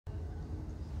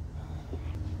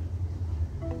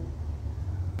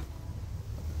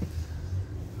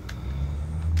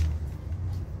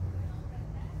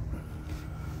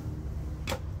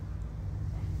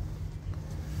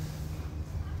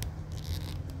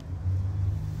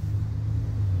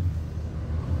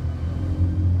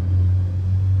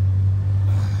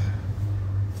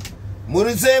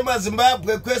Murisema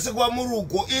Zimbabwe kwese kwa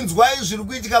muruko inzwai zviri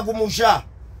kuitika kumusha.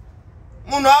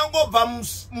 Munhu angobva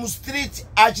mustreet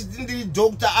achiti ndiri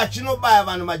doctor achinobaya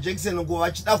vanhu majekiseni kuva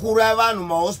achida kuuraya vanhu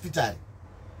mahospitari.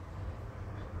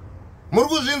 Muri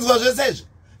kuzvinzwa zvese izvi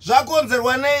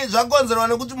zvakonzerwa nei? Zvakonzerwa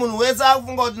nekuti munhu wese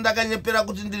akufunga kuti ndakanyepera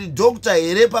kuti ndiri doctor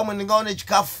here pamwe ndingaone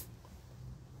chikafu.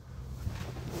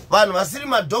 Vanhu vasiri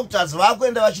madoctors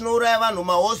vakuenda vachinouraya vanhu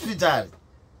mahospitari.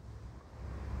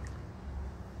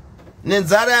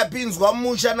 Nenzara yapinzwa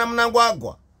mumusha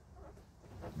namunangwagwa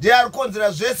ndiye ari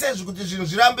kukonzera zvese izvi kuti zvinhu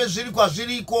zvirambe zviri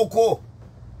kwazviri ikoko.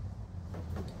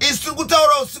 Isi tiri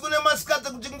kutaura usiku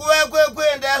nemasikati kuti nguva yako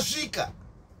yekuenda yasvika.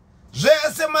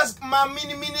 Zvese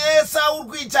maminimini ese auri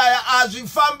kuita aya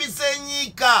hazvifambise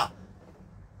nyika.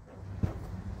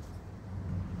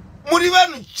 Muri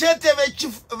vanhu chete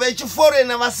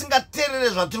vechiforena vasingateerere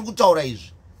zvatiri kutaura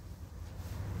izvi.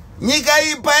 Nyika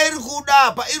iyi pairi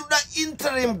kuda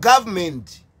interim government.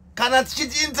 Kana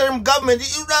tichiti interim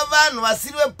government inoda vanhu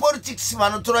vasiri vepolitics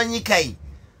vanotora nyika iyi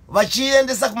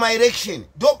vachiendesa kuma-election.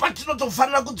 Ndo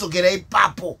patinotofanira kudzokera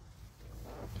ipapo.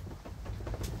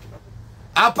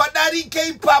 Apadarike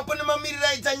ipapo nemamiriro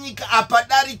aita nyika.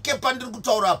 Apadarike pandiri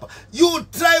kutaura apa. You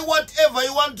try whatever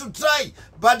you want to try.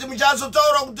 But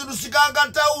muchazotaura kuti Rusika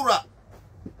akataura.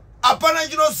 Apana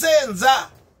chinosenza.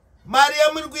 Mari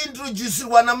yamuri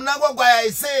kuintroducirwa namunangwagwa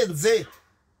haisenze.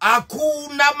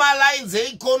 Hakuna malines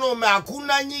economy,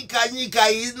 hakuna nyika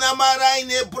ina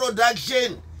marine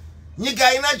eproduction.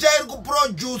 Nyika ina chairi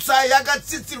kuproducer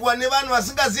yakatsitsirwa nevanhu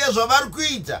vasingazive zvavari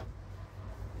kuita.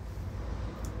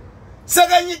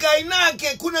 Saka nyika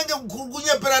inake kunenge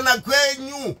kunyeperana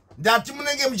kwenyu. Ndati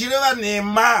munenge muchireva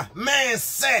nhema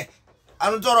mese.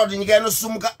 Anotaura kuti nyika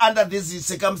inosumuka under these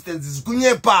circumstances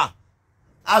kunyepa.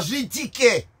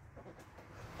 Hazviitike.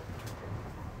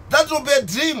 That will be a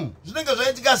dream. Zvinenge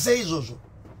zvaitika sei izvozvo?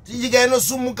 Nyika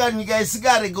inosumuka, nyika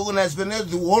isingarecognized by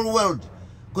the whole world.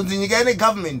 Kunzi nyika ine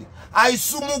government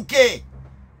haisumuke.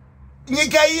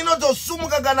 Nyika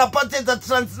inotosumuka kana pateta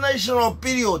transnational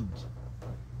period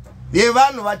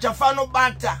yevanhu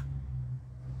vachafanobata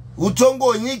utongo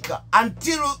hwenyika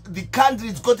until the country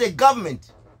is got a government.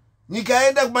 Nyika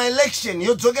yaenda kuma-election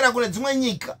yodzokera kune dzimwe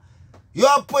nyika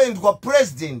yoappointwa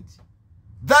president.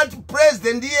 That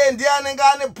president ndiye anenge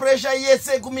ane pressure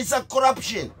yese kumisa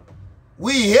corruption.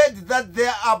 We heard that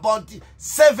there are about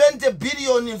 70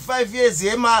 billion in 5 years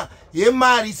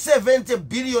yemari. 70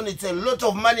 billion, it's a lot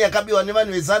of money yakabiwa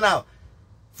nevanhu vezanawa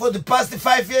for the past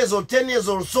 5 years or 10 years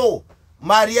or so.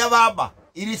 Mari yavaba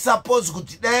iri suppose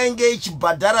kuti daenge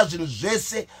ichibhadhara zvinhu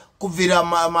zvese kubvira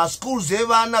maschools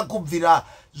evana, kubvira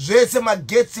zvese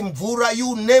magetsi, mvura,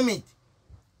 you name it.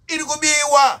 Iri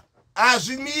kubiwa.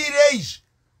 Hazvimire izvi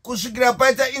kusvikira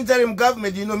paita interim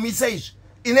government inomisa izvi,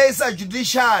 inoisa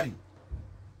judiciary.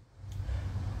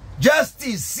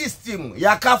 Justice system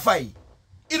yakafa iyi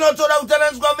inotoda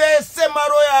kutananiswa vese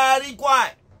maroya ari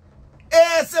kwayo.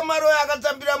 Ese maroya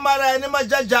akatambira maraya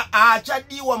nemajaja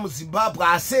achadiwa muZimbabwe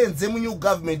asenze munew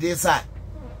government esai.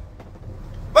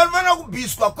 Vanhu vana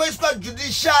kubviswa kweiswa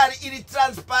judiciary iri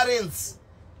transparency.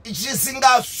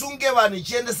 Ichisingasunge vanhu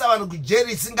ichiendesa vanhu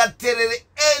kujeri isingaterere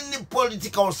any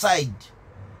political side.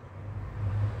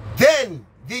 Then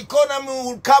the economy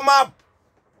will come up.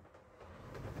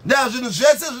 Zvinhu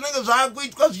zvese zvinenge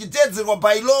zvaakuitwa zvichiteedzerwa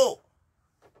by law.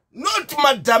 Not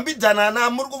madhambidhanana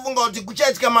muri kufunga kuti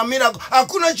kuchaitika mamiracle.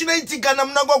 Hakuna chinoitika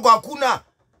namunangwagwa, hakuna.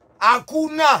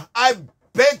 Hakuna. I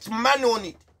bet money on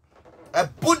it. I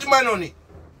put money on it.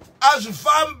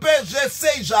 Hazvifambe zvese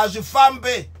izvi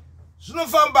hazvifambe.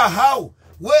 Zvinofamba how?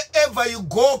 Wherever you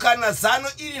go kana zano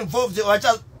iri involved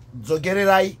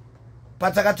vachadzokererai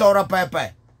patakataura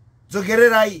paya.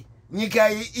 Dzokererai. Nyika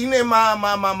ine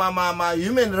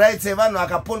human rights evanhu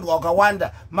vakapondwa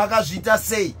wakawanda, makazviita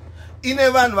sei? Ine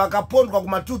vanhu vakapondwa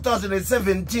kuma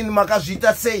 2017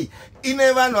 makazviita sei?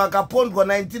 Ine vanhu vakapondwa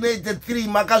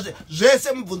 1983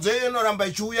 zvese mibvunzo iyo inoramba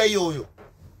ichiuya iyoyo.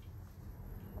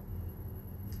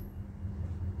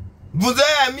 Mibvunzo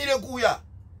iyo yamire kuuya.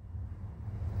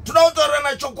 Toda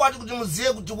kutaurana chokwadi kuti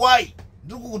muzive kuti why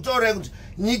ndiri kukutaurai kuti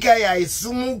nyika iyi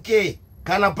haisumuke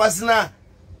kana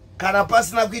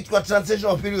pasina kuitwa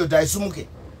transitional period haisumuke.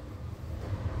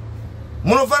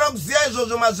 Munofanira kuziva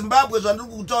izvozvo maZimbabwe zvandiri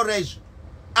kukutaura izvi.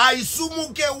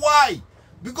 Haisumuke. Why?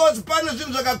 Because pane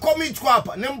zvinhu zvakakomitwa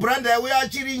apa nemubranda yauya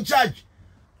achiri in charge.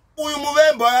 Uyu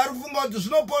muvemba ari kufunga kuti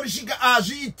zvinoporishika.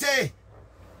 Hazviite.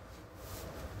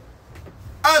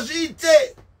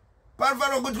 Hazviite.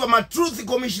 Panofanira kuitwa ma-truth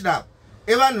commissioner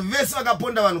evanhu vese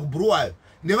vakaponda vanhu kubhuruwayo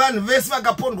nevanhu vese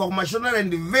vakapondwa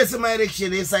kumashonarandi vese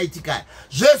ma-election esaitikaya.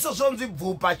 Zvese zvonzi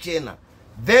bvu pachena.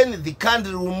 then the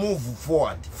country will move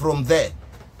forward from there.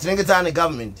 Tinenge tane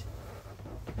government.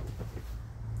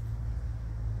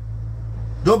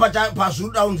 Do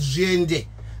pazviruda unzviende.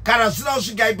 Kana zvisina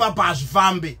kusvika ipapo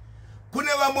hazvifambe.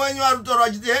 Kune vamwe wenyu varutaura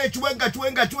vachiti hey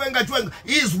Chiwenga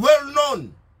is well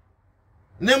known.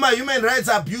 Nema human rights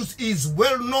abuse is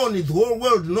well known, the whole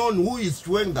world known who is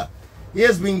Chiwenga. He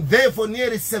has been there for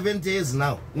nearly 70 years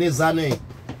now. Nezano.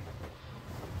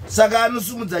 Saka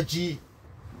anosumudza chii.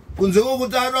 Kunze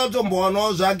kwokuti anoda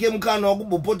kutombowanawo zvake mukana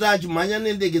wokubopota achimhanya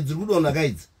nendege dziri kudonha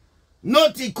kaidzi.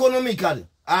 Not economically.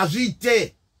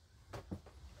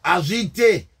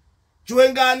 Azvite.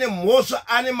 Chiwenga ane mhosva,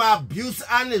 ane maabuse,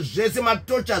 ane zvese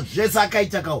matocha zvese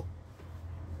akaita kawo.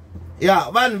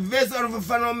 Yeah, vanhu vese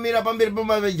vanofanira kumira pamberi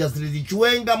pemavejistrate.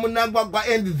 Chiwenga Munangagwa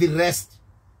and the rest.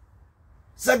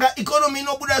 Saka economy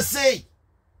inobuda sei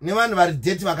nevanhu vari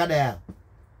date vakadai.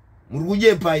 Muri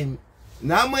kujepa imi.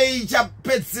 Namwe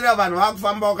ichapedzisira vanhu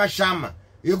vakufamba wakashama.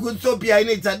 Ethiopia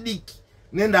inoita diki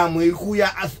nendamwe iri kuuya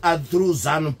through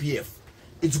ZANU-PF.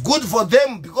 It's good for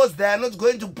them because they are not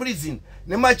going to prison.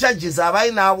 Nema charges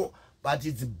avainavo, but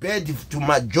it's bad to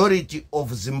majority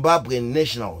of Zimbabwean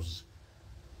nationals.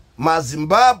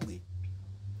 Zimbabwe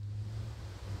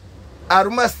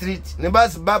Aruma Street neba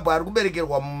Zimbabwe ari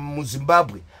kuberekerwa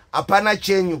muZimbabwe apana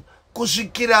chenyu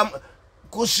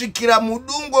kusvikira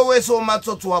mudungwe wese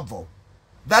wematsotsi wabva.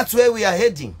 That's where we are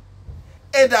heading.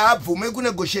 And abvume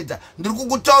kunegotiate. Ndiri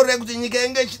kukutaurira kuti nyika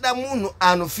yenge ichida munhu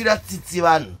anofira tsitsi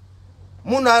vanhu.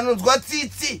 Munhu anonzwa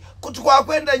tsitsi kuti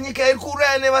kwakwenda nyika iri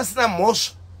kuuraya nevasina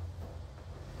mhosva.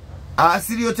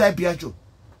 Asiriyo type yacho.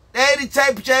 Dairi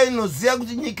type chayo inoziva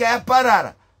kuti nyika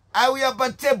yaparara. Auya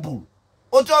patebhuru.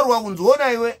 Otaurwa kunzi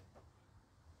ona iwe.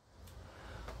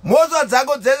 Mhosva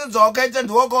dzako dzese dzawakaita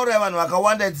ndiwakauraya vanhu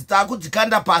vakawanda idzi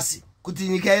takudzikanda pasi kuti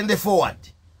nyika iende forward.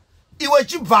 Iwe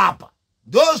chibva apa.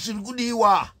 Ndo zviri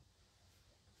kudiwa.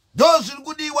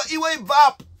 Iwe ibva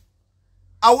apa.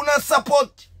 Hauna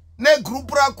support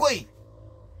negroup rako iri.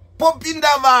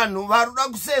 Popinda vanhu varuda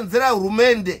kusenzera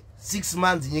hurumende 6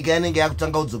 months nyika inenge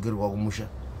yakutanga kudzokerwa kumusha.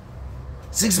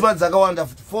 6 months akawanda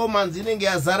futi 4 months inenge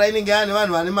yazara inenge yane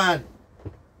vanhu vane mari.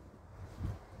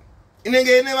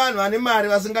 Inenge ine vanhu vane mari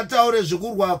vasingataure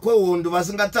zvekurwa kwehondo,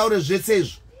 vasingataure zvese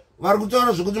izvo. Vari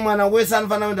kutaura zvekuti mwana wese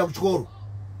anofanira kuenda kuchikoro.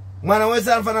 Mwana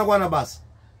wese anofanira kuwana basa.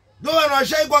 Ndo vanhu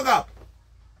vashaikwa kapa.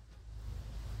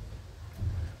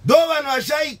 Ndo vanhu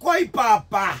vashaikwa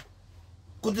ipapa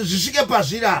kuti zvisvike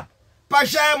pazviri apa.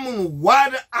 Pashaya munhu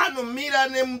one anomira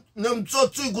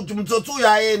nemutsotsi kuti mutsotsi uyu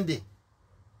aende.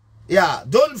 Yeah,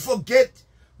 don't forget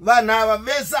vanhu ava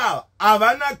vese ava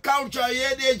havana culture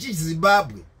yedu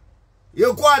yechiZimbabwe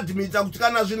yekuadmita kuti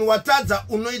kana zvinhu watadza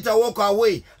unoita walk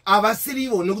away.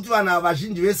 Havasirivo nekuti vanhu ava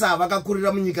vazhinji vese ava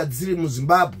vakakurira munyika dzisiri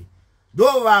muZimbabwe.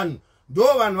 Ndo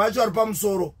vanhu vacho vari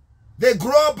pamusoro. They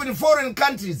grow up in foreign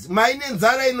countries. Maine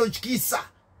nzara inotyisa.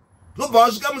 Ndobva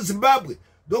wasvika muZimbabwe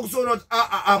ndokusoona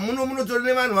kuti munotori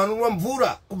nevanhu vanomwa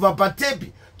mvura kubva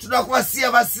patepi. Toda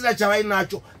kuvasiya vasina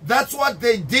chavainacho. That's what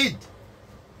they did.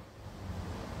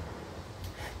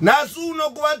 Nhasi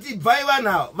unokuvati bvai vanhu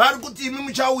ava vari kuti imi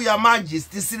muchauya manje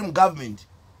tisiri mugovernment.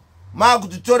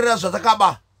 Maakutitorera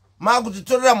zvatakaba.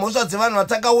 Maakutitorera mhosva dzevanhu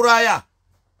vatakauraya.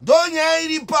 Ndo nyaya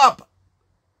iri papa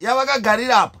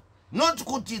yavakagarira apa. Not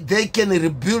kuti they can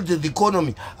rebuild the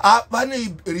economy.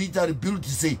 Vanoita rebuild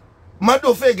sei.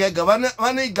 Madofu ega ega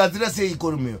vanoigadzira sei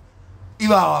economy.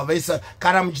 Ivava vese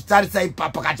kana muchitarisa ipapa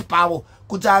pakati pavo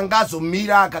kuti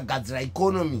angazomira akagadzira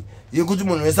economy yekuti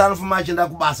munhu wese anofamba achienda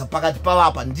kubasa pakati pavo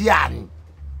apa ndiani.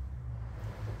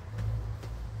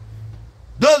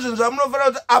 Ndo zvinhu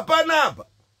zvamunofanira kuti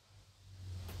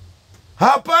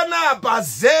hapana apa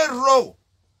zero.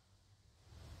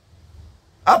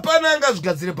 Hapana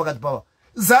angazvigadzire pakati pavo.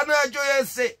 Zano yacho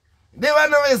yese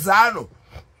nevana vezano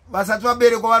vasati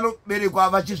vaberekwa vanoberekwa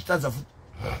vachizvitadza futi.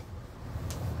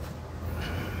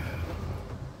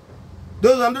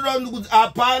 Ndo zvandoda kuti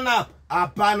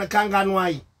hapana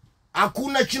kanganwai.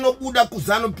 Hakuna chinobuda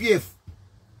kuZANU-PF.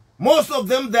 Most of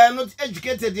them, they are not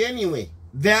educated anyway.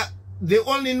 They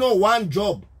only know one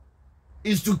job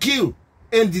is to kill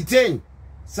and detain.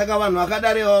 Saka vanhu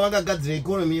vakadarewa vakagadzira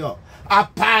economy yavo.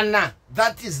 Hapana.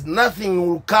 That is nothing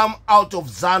will come out of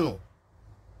ZANU.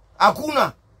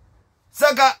 Hakuna.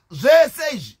 Saka zvese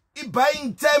izvi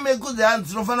buying time yekuti hanzi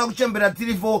tinofanira kuchembera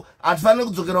tiri for hatifaniri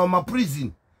kudzokera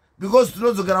kumaprison. Because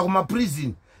tinodzokera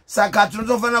kumaprison. Saka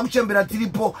tinofanira kuchembera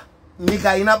tiripo.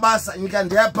 Nyika ina basa, nyika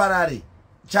ndeyaparare.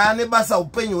 Chane basa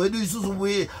upenyu hwedu isusu.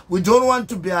 We don't want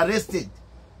to be arrested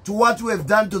to what we have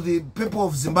done to the people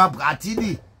of Zimbabwe.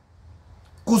 Atidi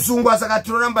kusungwa saka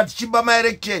tinoramba tichiba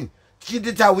ma-election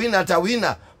tichiti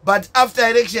tawina but after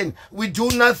election we do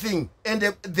nothing, and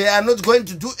they are not going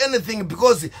to do anything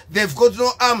because they've got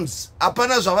no arms.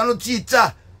 Apana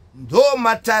zvavanotiita ndo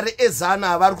matare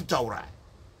ezana avari kutaura.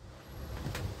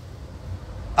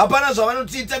 Apana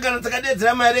zvavanotiita kana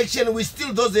takadedzera ma-election, we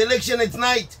still do the election at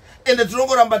night and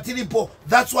tinongoramba tiripo.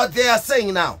 That's what they are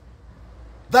saying now.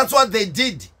 That's what they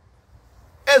did.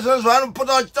 Ezvo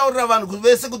zvavanopota vachitaurira vanhu kuti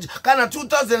vese kuti kana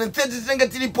 2030 tinenge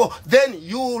tiripo, then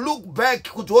you look back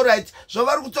kuti alright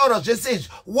zvavari kutaura zvese izvi,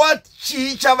 what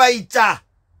chii chavaita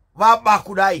vaba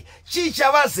kudai, chii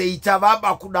chavazoita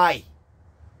vaba kudai,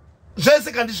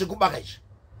 zvese kandi zvekubaka izvi.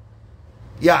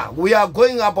 Yeah, we are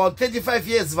going about 35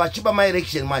 years vachiba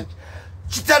ma-election manje.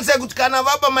 Chitarisai kuti kana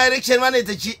vaba ma-election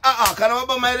vanoita chi, kana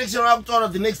vaba ma-election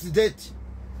vakutaura the next date.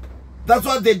 That's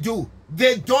what they do.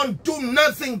 They don't do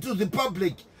nothing to the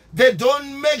public. They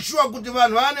don't make sure kuti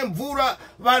vanhu vane mvura,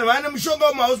 vanhu vane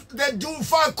mishonga mumahouse. They do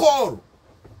fuck all.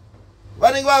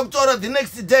 Vanenge vakutaura the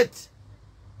next date.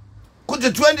 Kuti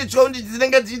 2020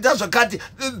 tinenge tiita zvakati.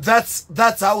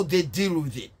 That's how they deal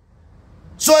with it.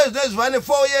 So there's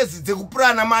 4 years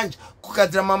dzekupurana manje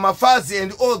kugadzira mamafazi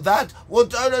and all that.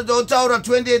 Wotaura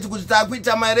 28 kuti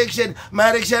takuita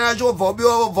ma-election acho obva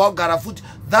obiwa obva ogara futi.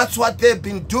 That's what they've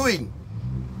been doing.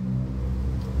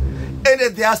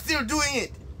 And they are still doing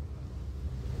it.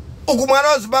 Ukumwana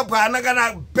wa Zimbabwe hana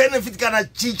kana benefit kana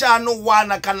chicha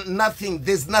anowana kana nothing.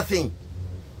 There's nothing.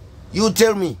 You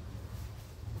tell me.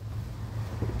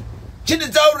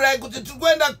 Chinditaurirai kuti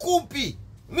tikuenda kupi?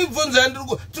 Mibvunza ndiri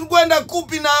tikuenda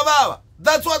kupi na avava?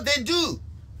 That's what they do.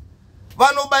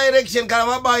 Vanoba election kana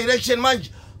vaba election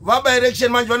manje. Vaba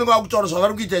election manje vanenge vakutaura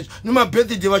zvavari kuita izvo. Nima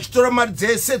birthday vachitora mari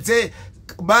dzese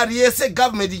mari yese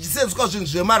government ichisenzwa zvinhu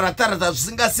zvemaratarata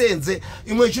zvisingasenze.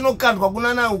 Imwe chinokandwa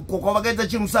kunana uko kwavakaita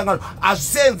chiri musangano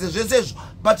hazvisenze zvese izvo.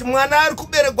 But mwana ari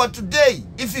kuberekwa today,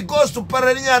 if he goes to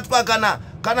Pararinyatwa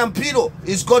kana Mpiro,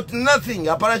 he's got nothing.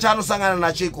 Hapana chaanosangana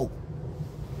nacho ikoko.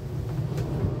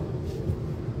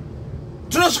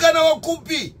 Tinosvika nawo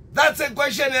kupi? That's a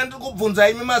question yandiri kubvunza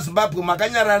imi maZimbabwe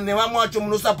makanyarara nevamwe vacho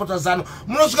munosapota zano.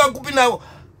 Munosvika kupi nawo?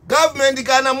 Government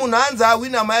kana munhu anzi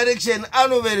awina ma-election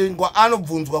anoverengwa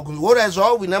anobvunzwa kunzi alright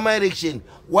zvawawina ma-election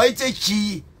waite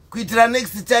chii kuitira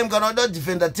next time kana wada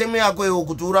kudefenda term yako iwo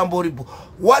kuti urambe uripo.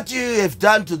 What you have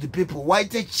done to the people,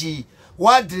 waite chii,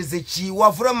 waadrese chii,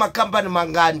 wavhura makambani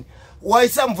mangani,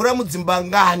 waisa mvura mudzimba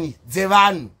ngani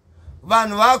dzevanhu,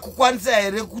 vanhu vakukwanisa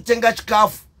here kutenga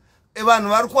chikafu, vanhu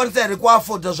vari kukwanisa here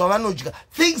kuafodha zvavanodya.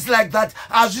 Things like that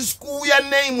hazvisi kuuya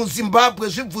nei muZimbabwe.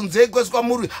 Zvibvunzei kwese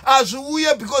kwamuri,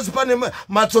 hazviuye because pane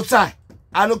matsotsi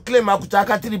anoclaima kuti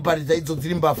akatiriparidza idzo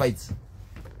dziri mbavha idzi.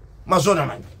 Mazvona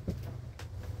manje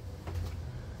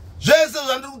zvese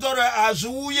zvandiri kutaura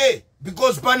hazviuye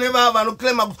because pane vava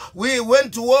vanoclaima kuti we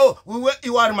went to war,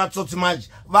 iwo ari matsotsi manje.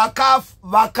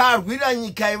 Vakarwira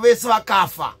nyika vese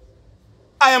vakafa.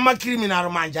 Aya makriminal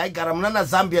manje aigara munana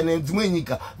Zambia nedzimwe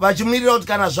nyika vachimirira kuti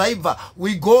kana zvaibva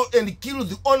we go and kill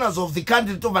the owners of the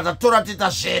country tobva tatora teta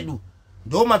zvedu.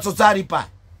 Ndo matsotsi ari pa.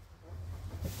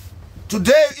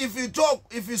 Today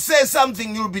if you say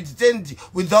something you'll be detained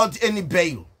without any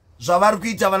bail. Zvavari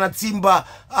kuita vana Tsimba,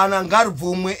 ana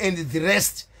Ngarubvumwe and the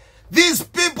rest. These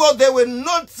people, they were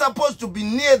not supposed to be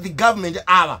near the government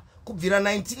ava. Kubvira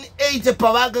 1980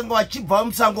 pavakanga vachibva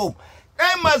musango.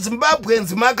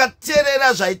 MaZimbabweans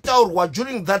makaterera zvaitaurwa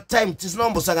during that time.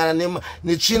 Tisinombosangana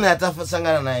nechina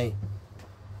yatasangana nayo.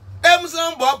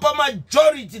 Musamboapa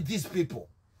majority these people.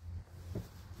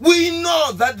 We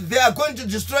know that they are going to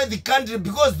destroy the country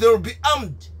because they will be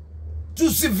armed. To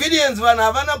civilians, vanhu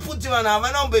havana pfuti, vanhu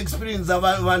havana umbo experience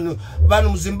vanhu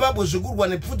muZimbabwe zvekurwa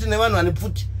nepfuti nevanhu vane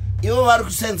pfuti. Ivo vari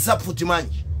kusenzesa pfuti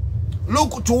manje.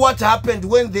 Look to what happened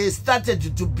when they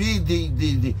started to be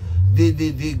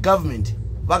the government.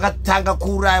 Vakatanga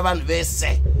kuuraya vanhu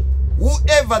vese.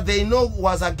 Whoever they know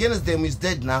was against them is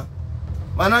dead now.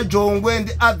 Vana Jongwe and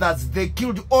the others, they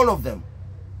killed all of them.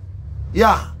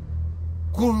 Yeah.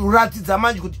 Kuratidza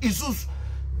manje kuti isusu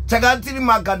takatiri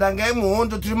magandanga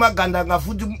emuhondo tiri magandanga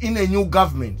futi in a new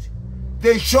government.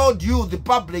 They showed you the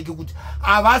public kuti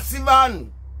avasi vanhu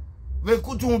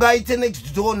vekuti ungaite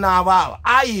next door navava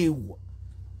aiwa.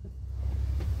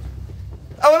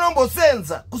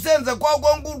 Avanombosenza kusenza kwavo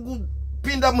kwanguri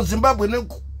kupinda muZimbabwe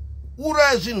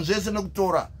nekuuraya zvinhu zvese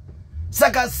nekutora.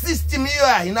 Saka system iyo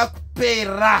haina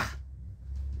kupera.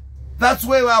 That's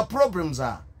where our problems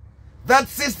are. That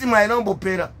system haina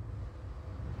kumbopera.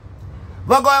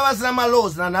 Vakava vasina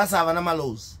malaws nanhasi havana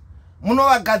malaws.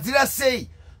 Munovagadzira sei?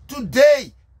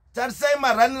 Today tarisai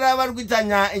maranira avari kuita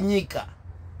nyika.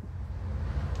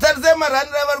 Tarisai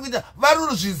maranira avari kuita. Vari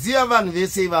kuzviziva vanhu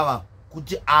vese ivava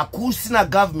kuti hakusina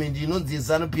government inonzi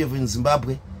ZANU-PF in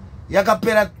Zimbabwe.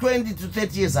 yakapera 20 to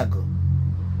 30 years ago,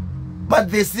 but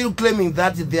they're still claiming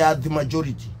that they are the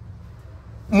majority.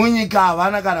 Munyika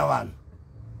havana kana vanhu.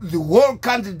 The whole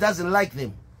country doesn't like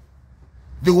them.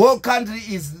 The whole country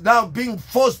is now being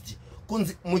forced.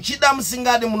 Muchida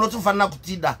musingade munotofanira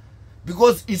kutida,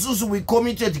 because isusu we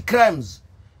committed crimes.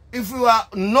 If we are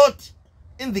not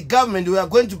in the government, we are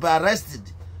going to be arrested.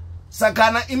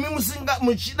 Sakana imi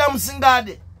muchida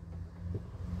musingade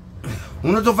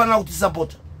munotofanira kuti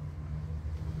support.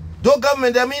 Do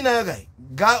government amina yakai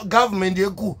government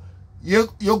yeku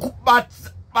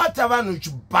bata vanhu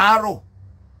chibharo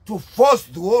to force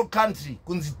the whole country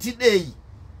kunzi tidei.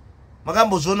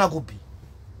 Makambozona kupi?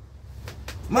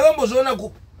 Makambozona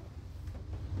kupi?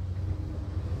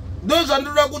 Those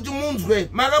andura kuti munzwe,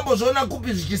 makambozona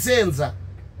kupi zvichisenza?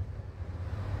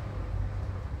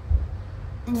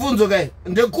 Mvunzo kai,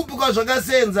 ndekupi kwa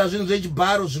zvakasenza zvinhu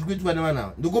zvechibharo zviri kuitwa nevanhu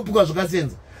ava? Ndekupi kwa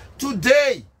zvakasenza?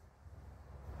 Today,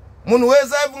 munhu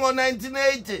wese aifunga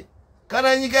 1980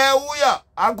 kana nyika yauya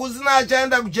hakusina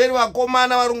achaenda kujeri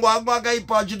vakomana varungu vangu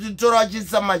vakaipa vachititora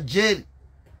vachiisa majeri.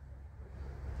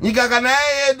 Nyika kana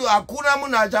yedu hakuna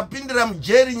munhu achapindira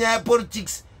mujeri nyaya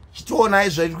politics. Chitoona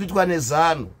izvo kuitwa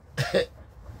nezano.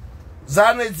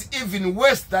 Zano is even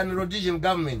worse than Rhodesian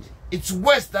government. It's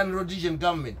worse than Rhodesian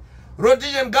government.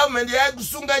 Rhodesian government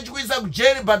yaikusunga ichikuisa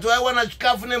kujeri, but waiwana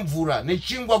chikafu nemvura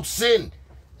nechingwa kuseni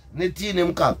netii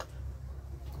nemukaka.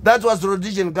 That was the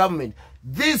Rhodesian government.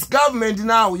 This government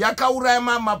now yakauraya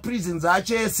ma prisons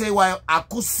achese wayo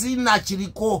akusina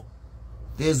chiriko.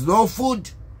 There's no food,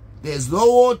 there's no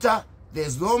water,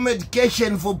 there's no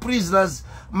medication for prisoners.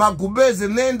 Magubeze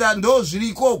nenda ndo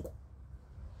zvirikoko.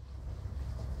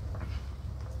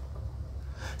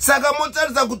 Saka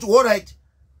motarisa kuti all right,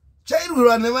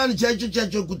 chairwirwa nevanhu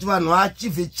chacho kuti vanhu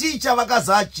achieve chicha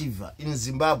vakaza achieve in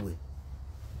Zimbabwe.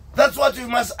 That's what we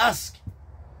must ask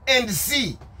and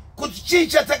see. Kuti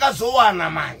chicha takazowana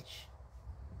manje.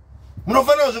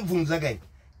 Munofanira kuzvibvunza kai.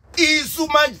 Isu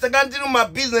manje takandiri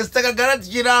mumabusiness takagara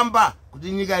tichiramba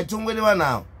kuti nyika itongwe nevanhu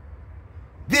ava.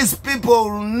 These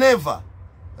people will never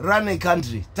run a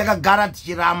country. Takagara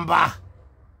tichiramba.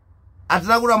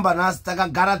 Hatina kuramba nhasi,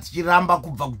 takagara tichiramba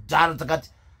kubva kudhara takati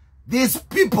these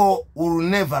people will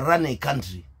never run a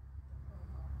country.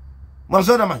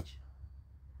 Mazona manje.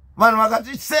 Vanhu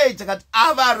vakati sei takati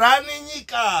avarani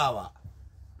nyika ava.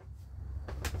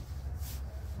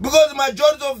 Because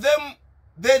majority of them,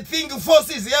 they think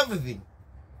force is everything.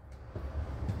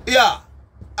 Yeah.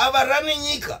 Avarani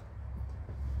nyika.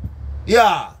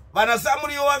 Yeah.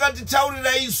 Vanasamuriyo vakati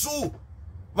taurira isu.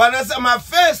 Vanasama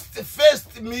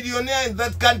first millionaire in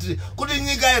that country. Kuti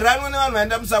nyika iranwe nevanhu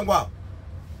vaenda musango avo.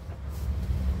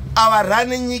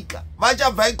 Avarani nyika.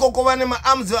 Vachabva ikoko vane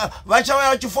maarms vachauya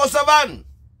vachifosa vanhu.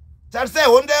 Tarisai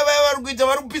hondo yavaya vari kuita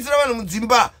vari kupisira vanhu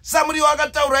mudzimba. Samuriyo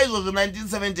akataura izvozvo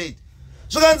 1978.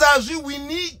 Zvakanzi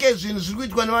hazviwinike zvinhu zviri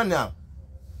kuitwa nevanhu ava.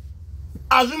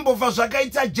 Hazvimbofa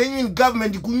zvakaita genuine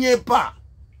government kunyepa.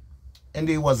 And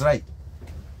he was right.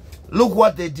 Look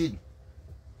what they did.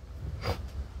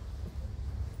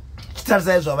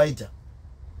 Chitarisai zvavaita.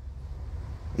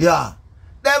 Yeah.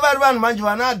 Dai vari vanhu manje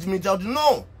vanaadmita kuti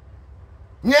no.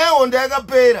 Nyaya yehondo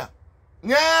yakapera.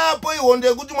 Nyaya yapo ihondo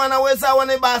yekuti mwana wese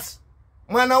awane basa.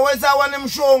 Mwana wese awane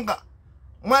mushonga.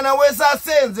 Mwana wese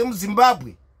asenze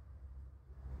muZimbabwe.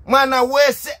 Mwana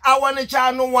wese awane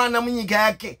chaanowana munyika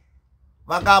yake.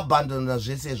 Vakaabandona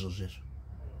zvese izvozvo.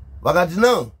 Vakati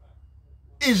no.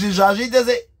 Izvi zvazviita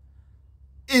se.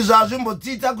 Izvi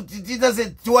hazvimbotiita kuti tiita se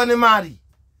tiwane mari.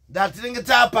 Ndatinenge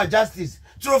taapa justice.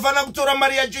 Tinofana kutora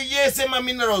mari yacho yese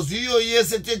maminerals iyo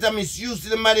yese teta misuse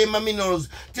nemari yemaminerals.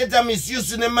 Teta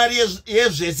misuse nemari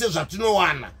yezvese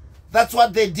zvatinowana. That's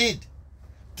what they did.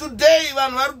 Today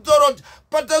vanhu vari kutora kuti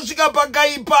patasvika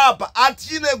pakaipa apa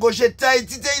atinegochetai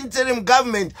tite interim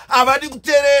government havadi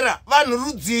kuterera vanhu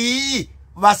rudzii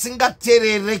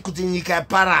vasingaterere kuti nyika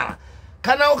yaparara.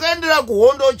 Kana ukaendera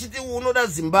kuhondo uchiti unoda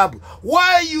Zimbabwe,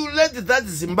 why you let that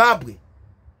Zimbabwe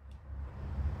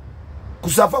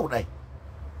kusafa kudai?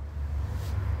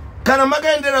 Kana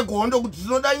makaendera kuhondo kuti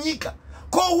tinoda nyika,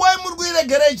 ko why muri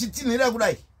kuiregera ichitinhira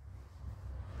kudai?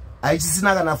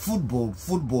 Haichisina kana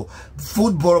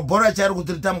football bora chari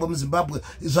kuti ritambwe muZimbabwe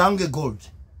zvange gold.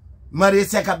 Mari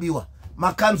yese yakabiwa,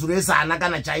 makanzuro ese haana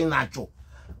kana chainacho,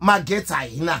 magetsi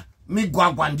haina,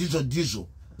 migwagwa ndizvo.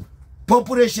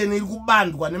 Population iri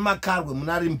kubandwa nemakarwe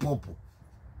muna Limpopo.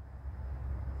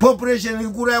 Population iri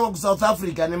kuraiwa kuSouth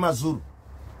Africa nemazuru.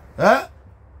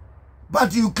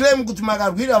 But you claim kuti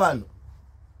makarwira vanhu.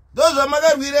 Those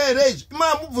vamakarwira here izvi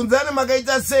imamubvunzane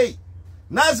makaita sei.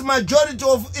 Nasi majority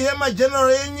of ema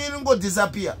general yenyu ingo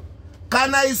disappear.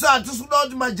 kana isu hatisi kuda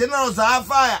kuti magenerals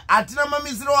afaya hatina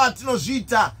mamisiro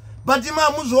atinozviita but ima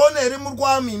hamuzvione here muri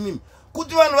kwami imimi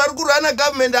kuti vanhu vari kurana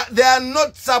government they are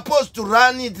not supposed to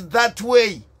run it that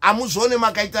way hamuzvione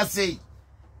makaita sei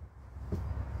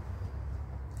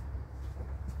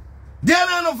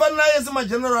ndiani anofanira yese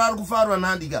mageneral ari kufarwa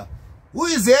nhandika who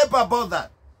is happy about that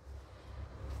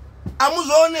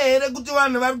hamuzvione here kuti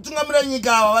vanhu vari kutungamira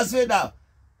nyika ava vasvedava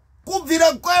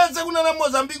kubvira kwese kunana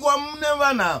Mozambique wamune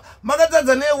vanhu ava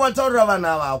makatadza nei wataurira vanhu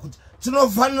ava kuti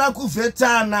tinofanira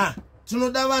kuvhetana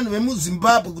tinoda vanhu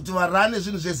vemuZimbabwe kuti varane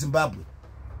zvinhu zveZimbabwe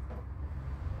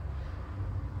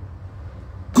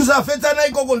kusavhetana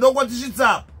ikoko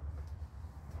ndokwatisvitsapo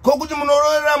kokuti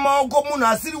munorovera maoko munhu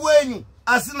asiri wenyu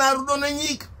asina rudo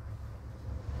nenyika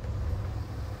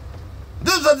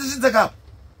ndozvatisvitsakapo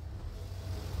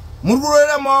muri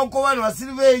kurovera maoko vanhu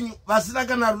vasiri venyu vasina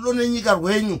kana rudo nenyika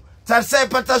rwenyu tarisai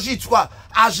patasvitswa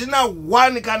hazvina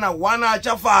 1 kana 1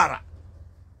 achafara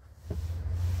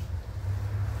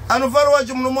anofara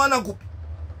wacho munomuwana kupi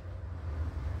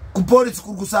kupolisi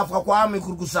kuri kusafwa kwaami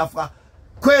kuri kusafwa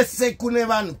kwese kune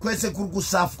vanhu kwese kuri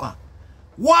kusafwa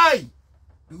why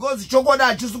because chokwadi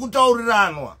hachisi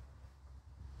kutauriranwa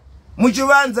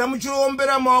muchivanza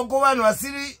muchiombera maoko vanhu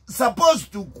vasiri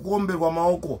supposed to kuomberwa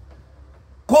maoko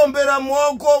kuombera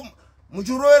maoko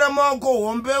muchirovera maoko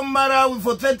hombe muMalawi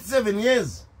for 37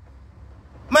 years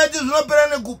maiti zvinopera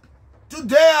nekupi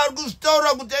today ari kuzvitaura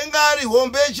kuti enga ari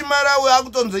hombe yechiMalawi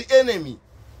akutonzi enemy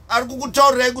ari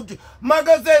kukutaurirai kuti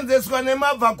makaseenzeswa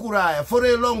nemabvakuraya for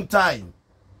a long time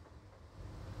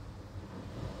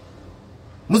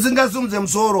musingasumudze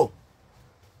musoro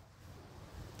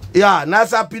ya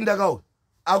nhasi apinda kauya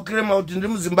akurema kuti ndi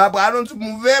muZimbabwe anonzi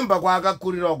muvemba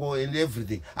kwaakakurira ko and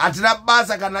everything hatina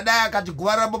basa kana dai akati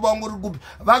guva rababa wangu riri kupi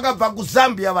vakabva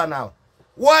kuZambia vanava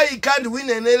why he can't win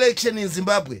an election in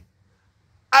Zimbabwe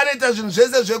anoita zvinhu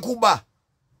zvese zvekuba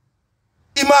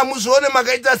ima hamuzvione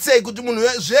makaita sei kuti munhu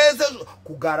zvese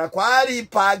kugara kwaari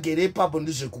paagere ipapo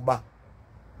ndizvekuba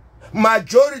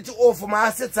majority of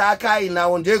maassets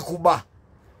akainawo ndekuba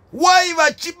why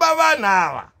vachiba vanhu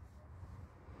ava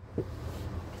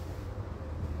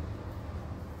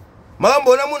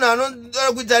makamboona munhu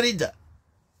anoda kuita leader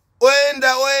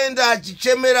oenda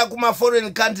achichemera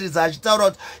kuma-foreign countries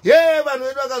achitaura kuti ye vanhu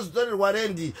vedu vakazotorerwa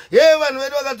rendi ye vanhu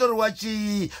vedu vakatorerwa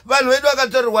chii vanhu vedu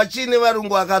vakatorerwa chii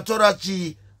nevarungu akatora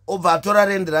chii obva atora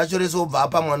rendi racho rese obva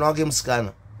apa mwana wake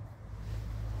musikana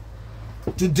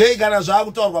today kana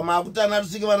zvaakutaurwa maakutana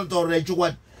rusike vanotaurira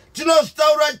chokwadi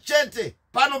tinozvitaura chete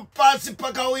pano pasi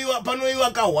panoiwa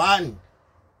ka1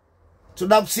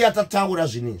 toda kusiya tataura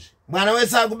zvinhu izvi mwana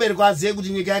wese ari kuberekwa azive kuti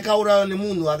nyika yakaurayiwa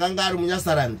nemunhu akanga ari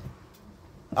muNyasarandi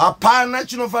hapana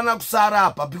chinofanira kusara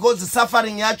apa because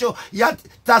suffering yacho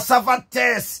tasafa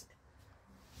tese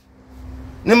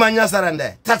nemanyaSarandi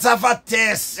tasafa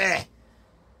tese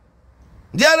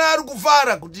ndiani ari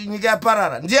kufara kuti nyika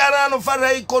yaparara ndiani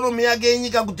anofarira ikonomi yake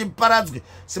yenyika kuti paradzwe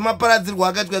semaparadzirwo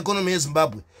akaitwa ikonomi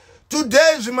yeZimbabwe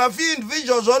today zvima-few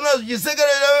individuals zvaona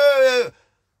zvichisekerera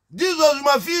ndizvo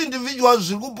zvima-few individuals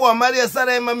zviri kupiwa mari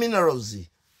yasara yemaminerals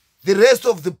the rest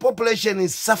of the population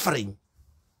is suffering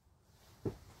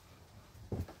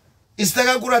isi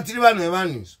takakura tiri vanhu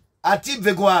vevanhu izvo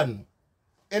hatibve kuvanhu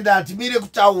ende hatimire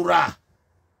kutaura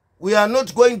we are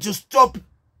not going to stop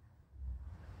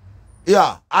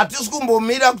hatisi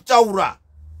kumbomira kutaura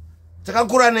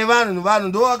takakura nevanhu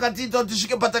ndo vakatiita kuti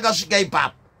tisvike patakasvika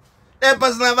ipapo dai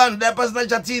pasina vanhu dai pasina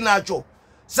chatiinacho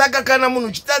saka kana munhu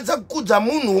uchitadza kukudza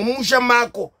munhu womusha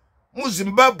mako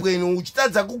muZimbabweni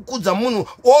uchitadza kukudza munhu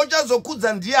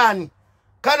uchazokudza ndiani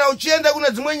kana uchienda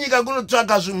kune dzimwe nyika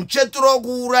kunotsvaka zvimucheturo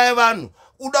wokuuraya vanhu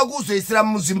uda kuzoisira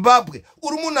muZimbabwe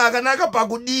uri munhu akanaka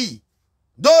pakudii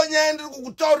ndo nyaya ndiri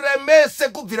kukutaurirai mese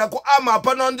kubvira kuama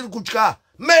hapana ndiri kutya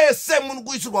mese muri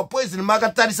kuisirwa poison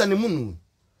makatarisa nemunhu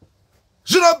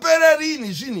zvinopera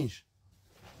rini zvinhu izvi